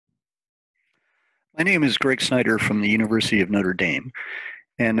My name is Greg Snider from the University of Notre Dame,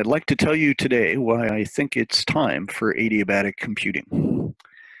 and I'd like to tell you today why I think it's time for adiabatic computing.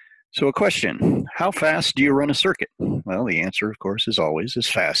 So a question, how fast do you run a circuit? Well, the answer, of course, is always as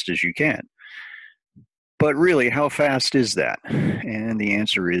fast as you can. But really, how fast is that? And the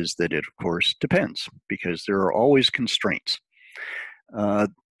answer is that it, of course, depends, because there are always constraints. Uh,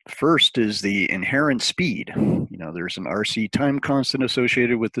 First is the inherent speed. There's an RC time constant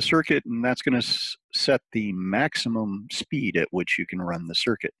associated with the circuit, and that's going to set the maximum speed at which you can run the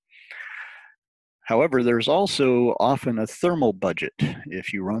circuit. However, there's also often a thermal budget.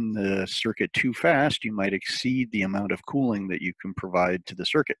 If you run the circuit too fast, you might exceed the amount of cooling that you can provide to the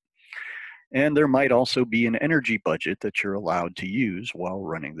circuit. And there might also be an energy budget that you're allowed to use while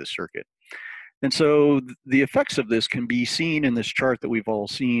running the circuit. And so the effects of this can be seen in this chart that we've all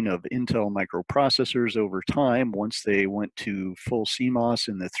seen of Intel microprocessors over time. Once they went to full CMOS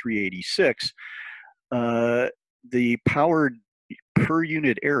in the 386, the power per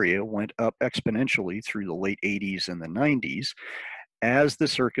unit area went up exponentially through the late 80s and the 90s as the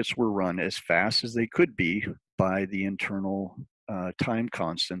circuits were run as fast as they could be by the internal time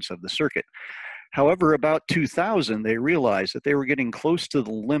constants of the circuit. However, about 2000, they realized that they were getting close to the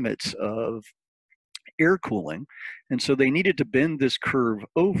limits of air cooling, and so they needed to bend this curve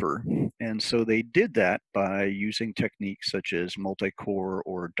over, and so they did that by using techniques such as multi-core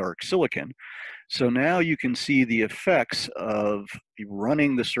or dark silicon. So now you can see the effects of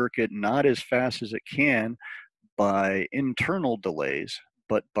running the circuit not as fast as it can by internal delays,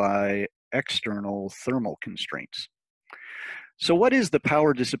 but by external thermal constraints. So what is the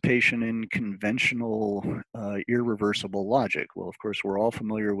power dissipation in conventional irreversible logic? Well, of course, we're all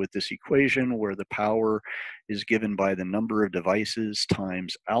familiar with this equation where the power is given by the number of devices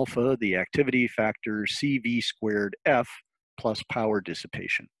times alpha, the activity factor, CV squared F, plus power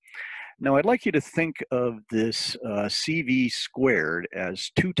dissipation. Now, I'd like you to think of this CV squared as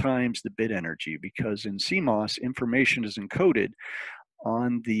 2 times the bit energy, because in CMOS, information is encoded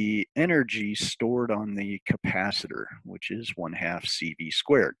on the energy stored on the capacitor, which is 1/2 CV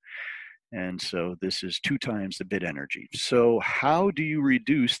squared. And so this is 2 times the bit energy. So how do you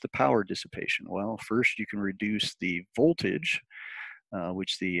reduce the power dissipation? Well, first you can reduce the voltage,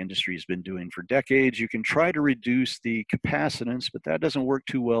 which the industry has been doing for decades. You can try to reduce the capacitance, but that doesn't work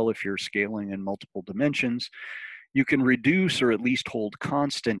too well if you're scaling in multiple dimensions. You can reduce or at least hold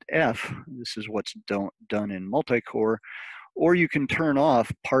constant F. This is what's done in multi-core. Or you can turn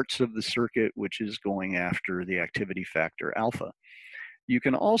off parts of the circuit which is going after the activity factor alpha. You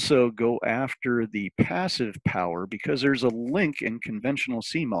can also go after the passive power because there's a link in conventional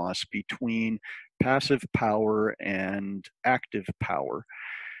CMOS between passive power and active power.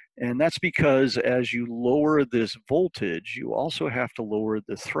 And that's because as you lower this voltage, you also have to lower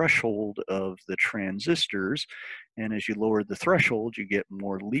the threshold of the transistors. And as you lower the threshold, you get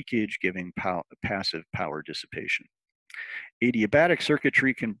more leakage, giving passive power dissipation. Adiabatic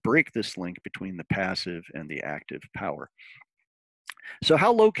circuitry can break this link between the passive and the active power. So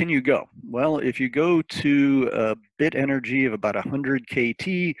how low can you go? Well, if you go to a bit energy of about 100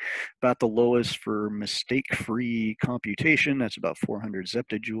 kT, about the lowest for mistake-free computation, that's about 400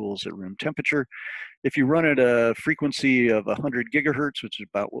 zeptajoules at room temperature. If you run at a frequency of 100 gigahertz, which is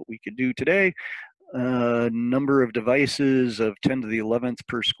about what we could do today, number of devices of 10 to the 11th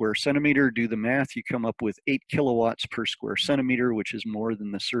per square centimeter. Do the math, you come up with 8 kilowatts per square centimeter, which is more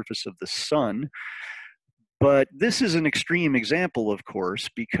than the surface of the sun. But this is an extreme example, of course,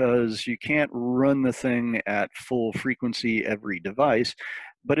 because you can't run the thing at full frequency every device,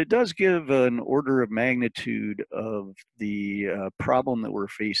 but it does give an order of magnitude of the problem that we're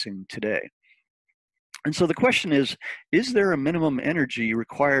facing today. And so the question is there a minimum energy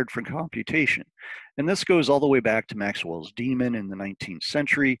required for computation? And this goes all the way back to Maxwell's demon in the 19th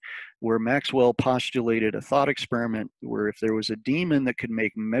century, where Maxwell postulated a thought experiment where if there was a demon that could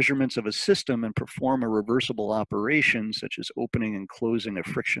make measurements of a system and perform a reversible operation, such as opening and closing a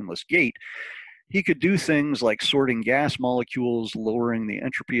frictionless gate, he could do things like sorting gas molecules, lowering the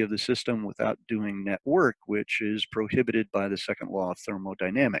entropy of the system without doing net work, which is prohibited by the second law of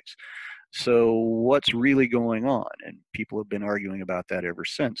thermodynamics. So what's really going on? And people have been arguing about that ever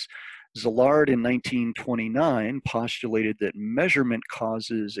since. Szilard in 1929 postulated that measurement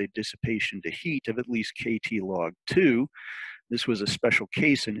causes a dissipation to heat of at least kT log 2. This was a special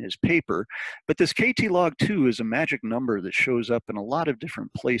case in his paper, but this kT log 2 is a magic number that shows up in a lot of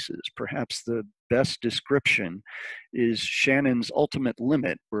different places. Perhaps the best description is Shannon's ultimate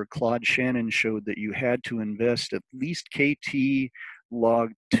limit, where Claude Shannon showed that you had to invest at least kT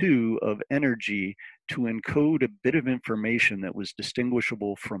log 2 of energy to encode a bit of information that was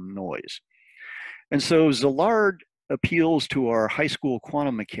distinguishable from noise. And so Szilard appeals to our high school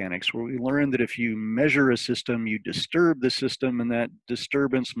quantum mechanics, where we learn that if you measure a system, you disturb the system, and that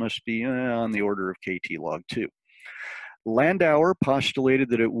disturbance must be on the order of kT log 2. Landauer postulated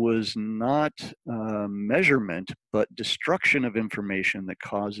that it was not measurement, but destruction of information that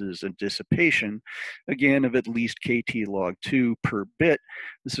causes a dissipation, again, of at least kT log 2 per bit.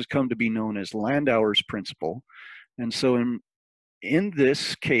 This has come to be known as Landauer's principle. And so in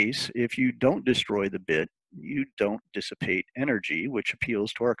this case, if you don't destroy the bit, you don't dissipate energy, which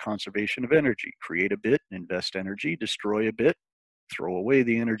appeals to our conservation of energy. Create a bit, invest energy, destroy a bit, throw away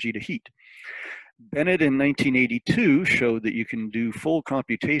the energy to heat. Bennett in 1982 showed that you can do full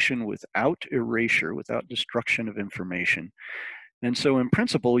computation without erasure, without destruction of information. And so in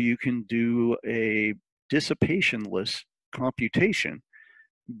principle, you can do a dissipationless computation,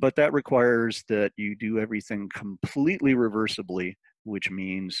 but that requires that you do everything completely reversibly, which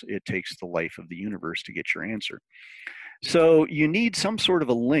means it takes the life of the universe to get your answer. So you need some sort of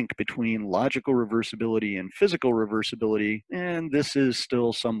a link between logical reversibility and physical reversibility, and this is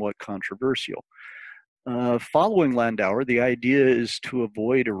still somewhat controversial. Following Landauer, the idea is to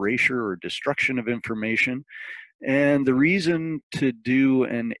avoid erasure or destruction of information. And the reason to do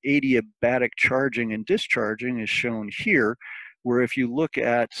an adiabatic charging and discharging is shown here, where if you look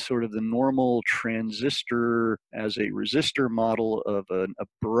at sort of the normal transistor as a resistor model of an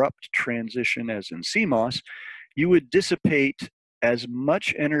abrupt transition as in CMOS, you would dissipate as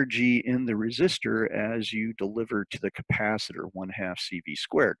much energy in the resistor as you deliver to the capacitor, 1/2 CV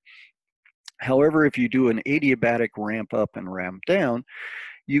squared. However, if you do an adiabatic ramp up and ramp down,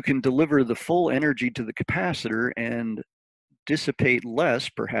 you can deliver the full energy to the capacitor and dissipate less,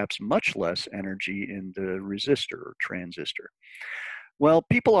 perhaps much less energy in the resistor or transistor. Well,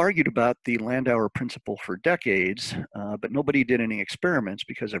 people argued about the Landauer principle for decades, but nobody did any experiments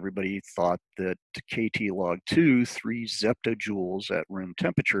because everybody thought that kT log 2, 3 zeptojoules at room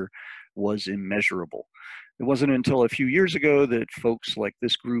temperature, was immeasurable. It wasn't until a few years ago that folks like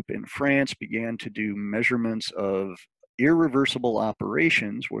this group in France began to do measurements of irreversible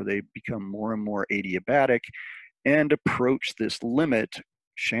operations where they become more and more adiabatic and approach this limit,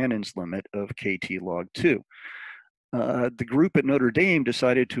 Shannon's limit, of kT log 2. The group at Notre Dame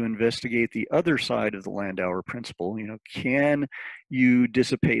decided to investigate the other side of the Landauer principle. Can you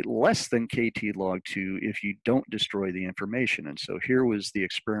dissipate less than kT log 2 if you don't destroy the information? And so here was the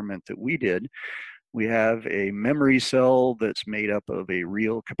experiment that we did. We have a memory cell that's made up of a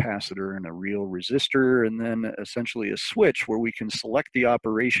real capacitor and a real resistor, and then essentially a switch where we can select the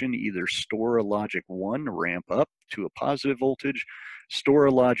operation, either store a logic 1, ramp up to a positive voltage, store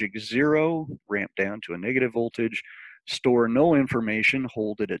a logic 0, ramp down to a negative voltage, store no information,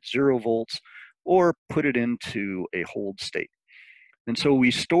 hold it at 0 volts, or put it into a hold state. And so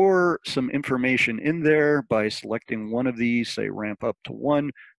we store some information in there by selecting one of these, say ramp up to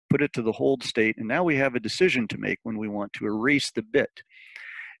 1, put it to the hold state, and now we have a decision to make when we want to erase the bit.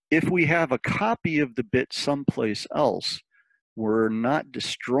 If we have a copy of the bit someplace else, we're not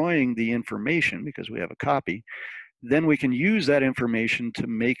destroying the information because we have a copy, then we can use that information to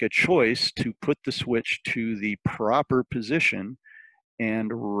make a choice to put the switch to the proper position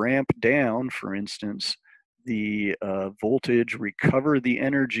and ramp down, for instance, the voltage, recover the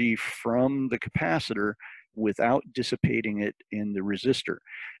energy from the capacitor without dissipating it in the resistor.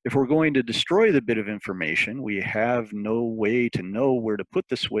 If we're going to destroy the bit of information, we have no way to know where to put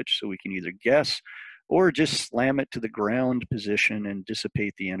the switch, so we can either guess or just slam it to the ground position and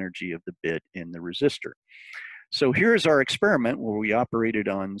dissipate the energy of the bit in the resistor. So here's our experiment where we operated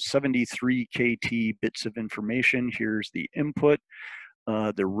on 73 kT bits of information. Here's the input.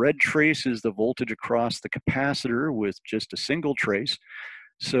 The red trace is the voltage across the capacitor with just a single trace.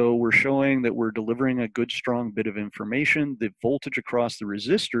 So we're showing that we're delivering a good strong bit of information. The voltage across the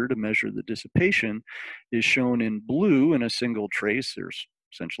resistor to measure the dissipation is shown in blue in a single trace. There's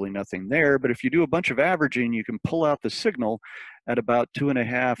essentially nothing there, but if you do a bunch of averaging, you can pull out the signal at about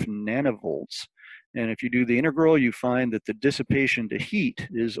 2.5 nanovolts. And if you do the integral, you find that the dissipation to heat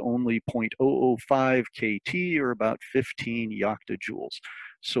is only 0.005 kT, or about 15 yoctojoules.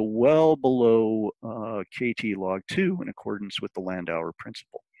 So well below kT log 2 in accordance with the Landauer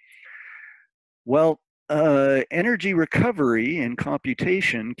principle. Well, energy recovery and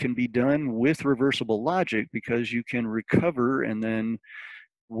computation can be done with reversible logic because you can recover, and then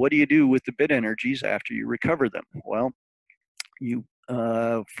what do you do with the bit energies after you recover them? Well, you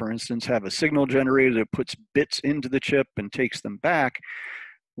for instance, have a signal generator that puts bits into the chip and takes them back.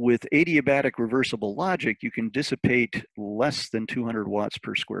 With adiabatic reversible logic, you can dissipate less than 200 watts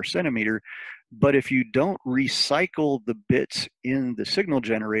per square centimeter, but if you don't recycle the bits in the signal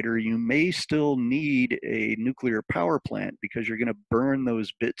generator, you may still need a nuclear power plant because you're going to burn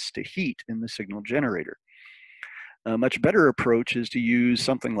those bits to heat in the signal generator. A much better approach is to use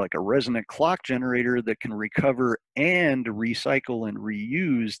something like a resonant clock generator that can recover and recycle and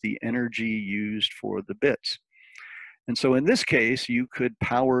reuse the energy used for the bits. And so in this case, you could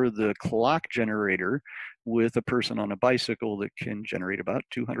power the clock generator with a person on a bicycle that can generate about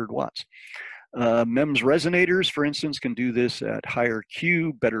 200 watts. MEMS resonators, for instance, can do this at higher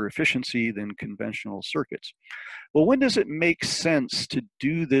Q, better efficiency than conventional circuits. Well, when does it make sense to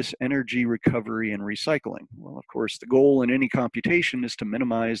do this energy recovery and recycling? Well, of course, the goal in any computation is to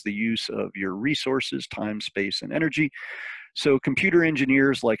minimize the use of your resources, time, space, and energy. So computer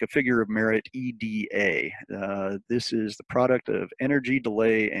engineers like a figure of merit, EDA. This is the product of energy,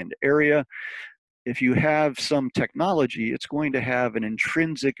 delay, and area. If you have some technology, it's going to have an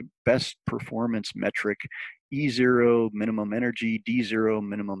intrinsic best performance metric, E0 minimum energy, D0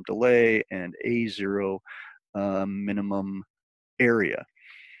 minimum delay, and A0 minimum area.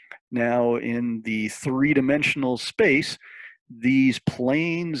 Now, in the three-dimensional space, these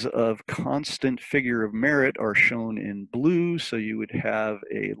planes of constant figure of merit are shown in blue, so you would have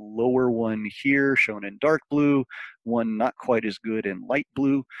a lower one here shown in dark blue, one not quite as good in light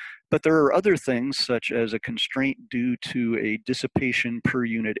blue. But there are other things, such as a constraint due to a dissipation per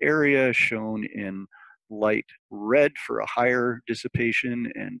unit area shown in light red for a higher dissipation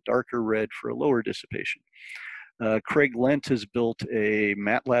and darker red for a lower dissipation. Craig Lent has built a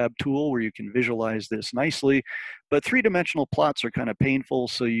MATLAB tool where you can visualize this nicely, but three-dimensional plots are kind of painful,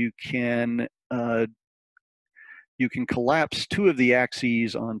 so you can collapse two of the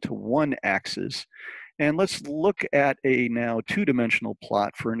axes onto one axis. And let's look at a now two-dimensional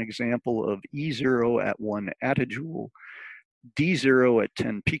plot for an example of E0 at 1 attojoule, D0 at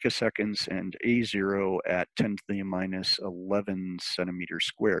 10 picoseconds, and A0 at 10 to the minus 11 centimeters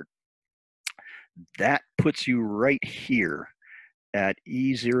squared. That puts you right here at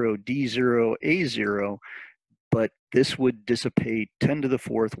E0, D0, A0, but this would dissipate 10 to the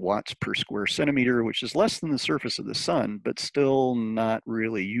 4th watts per square centimeter, which is less than the surface of the sun, but still not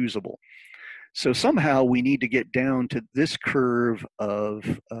really usable. So somehow we need to get down to this curve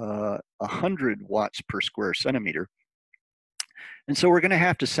of 100 watts per square centimeter. And so we're going to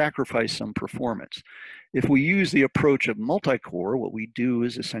have to sacrifice some performance. If we use the approach of multi-core, what we do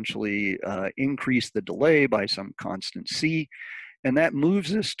is essentially increase the delay by some constant C, and that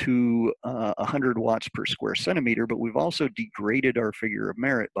moves us to 100 watts per square centimeter, but we've also degraded our figure of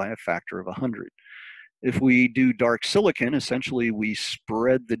merit by a factor of 100. If we do dark silicon, essentially we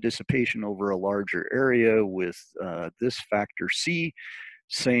spread the dissipation over a larger area with this factor C.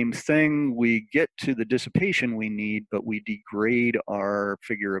 Same thing, we get to the dissipation we need, but we degrade our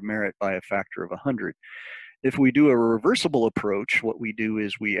figure of merit by a factor of 100. If we do a reversible approach, what we do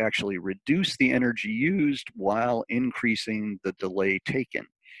is we actually reduce the energy used while increasing the delay taken.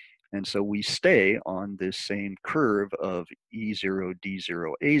 And so we stay on this same curve of E0,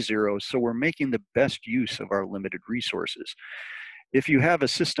 D0, A0, so we're making the best use of our limited resources. If you have a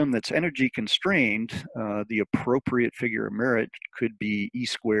system that's energy constrained, the appropriate figure of merit could be E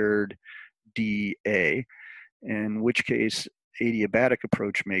squared dA, in which case adiabatic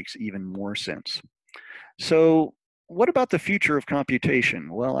approach makes even more sense. So what about the future of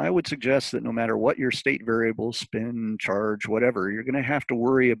computation? Well, I would suggest that no matter what your state variable, spin, charge, whatever, you're going to have to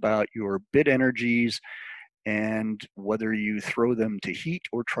worry about your bit energies and whether you throw them to heat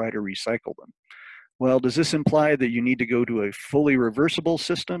or try to recycle them. Well, does this imply that you need to go to a fully reversible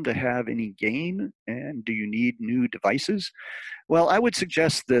system to have any gain? And do you need new devices? Well, I would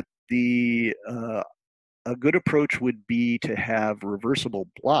suggest that a good approach would be to have reversible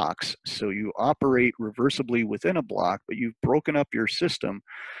blocks. So you operate reversibly within a block, but you've broken up your system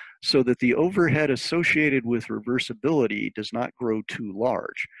so that the overhead associated with reversibility does not grow too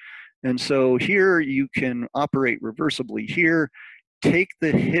large. And so here you can operate reversibly here, take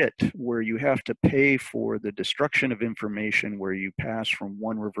the hit where you have to pay for the destruction of information where you pass from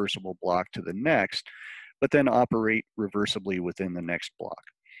one reversible block to the next, but then operate reversibly within the next block.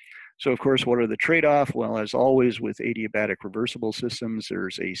 So of course, what are the trade-off? Well, as always with adiabatic reversible systems,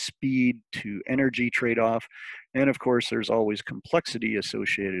 there's a speed to energy trade-off. And of course, there's always complexity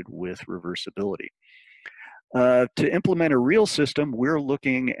associated with reversibility. To implement a real system, we're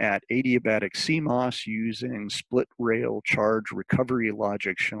looking at adiabatic CMOS using split rail charge recovery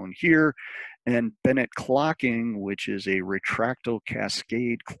logic shown here, and Bennett clocking, which is a retractile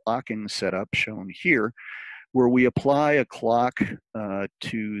cascade clocking setup shown here. where we apply a clock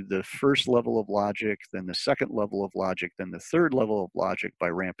to the first level of logic, then the second level of logic, then the third level of logic by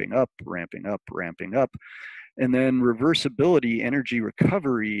ramping up, ramping up, ramping up. And then reversibility, energy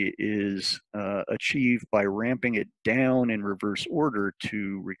recovery, is achieved by ramping it down in reverse order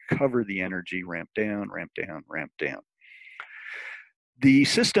to recover the energy, ramp down, ramp down, ramp down. The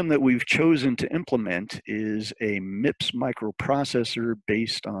system that we've chosen to implement is a MIPS microprocessor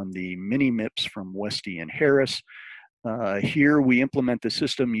based on the mini MIPS from Westy and Harris. Here we implement the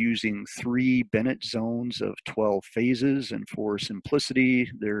system using 3 Bennett zones of 12 phases, and for simplicity,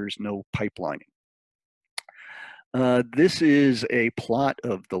 there's no pipelining. This is a plot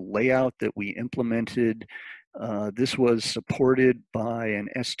of the layout that we implemented. This was supported by an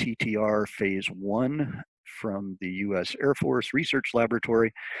STTR Phase 1 from the U.S. Air Force Research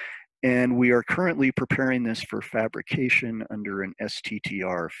Laboratory, and we are currently preparing this for fabrication under an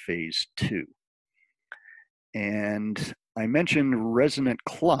STTR Phase 2. And I mentioned resonant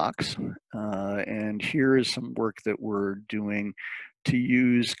clocks, and here is some work that we're doing to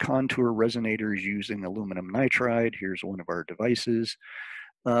use contour resonators using aluminum nitride. Here's one of our devices.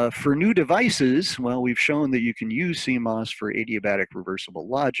 For new devices, well, we've shown that you can use CMOS for adiabatic reversible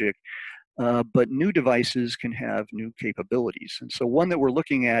logic, but new devices can have new capabilities. And so one that we're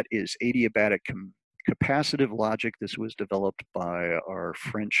looking at is adiabatic capacitive logic. This was developed by our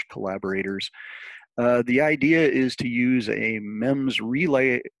French collaborators. The idea is to use a MEMS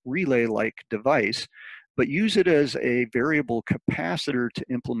relay-like device, but use it as a variable capacitor to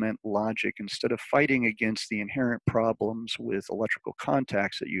implement logic instead of fighting against the inherent problems with electrical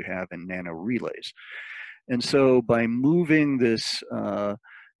contacts that you have in nano relays. And so by moving this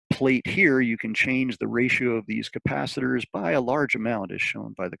plate here, you can change the ratio of these capacitors by a large amount, as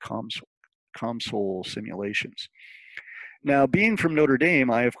shown by the COMSOL simulations. Now, being from Notre Dame,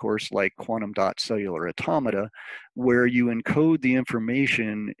 I, of course, like quantum dot cellular automata, where you encode the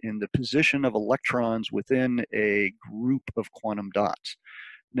information in the position of electrons within a group of quantum dots.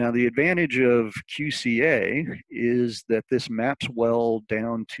 Now, the advantage of QCA is that this maps well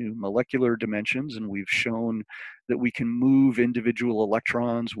down to molecular dimensions, and we've shown that we can move individual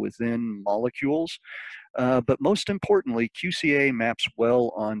electrons within molecules. But most importantly, QCA maps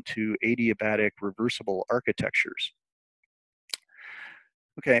well onto adiabatic reversible architectures.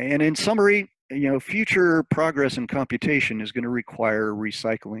 Okay, and in summary, future progress in computation is going to require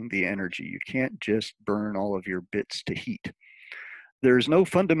recycling the energy. You can't just burn all of your bits to heat. There's no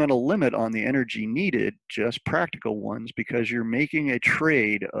fundamental limit on the energy needed, just practical ones, because you're making a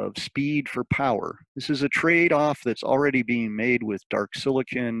trade of speed for power. This is a trade-off that's already being made with dark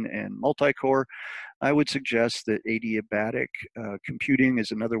silicon and multi-core. I would suggest that adiabatic computing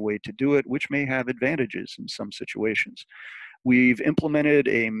is another way to do it, which may have advantages in some situations. We've implemented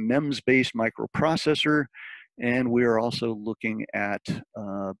a MEMS-based microprocessor, and we are also looking at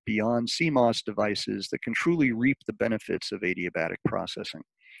beyond CMOS devices that can truly reap the benefits of adiabatic processing.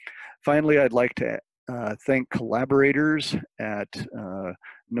 Finally, I'd like to thank collaborators at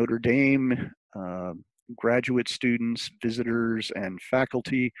Notre Dame, graduate students, visitors, and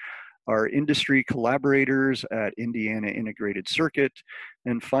faculty, our industry collaborators at Indiana Integrated Circuit,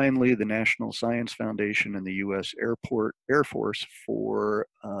 and finally, the National Science Foundation and the U.S. Air Force for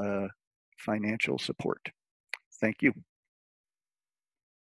financial support. Thank you.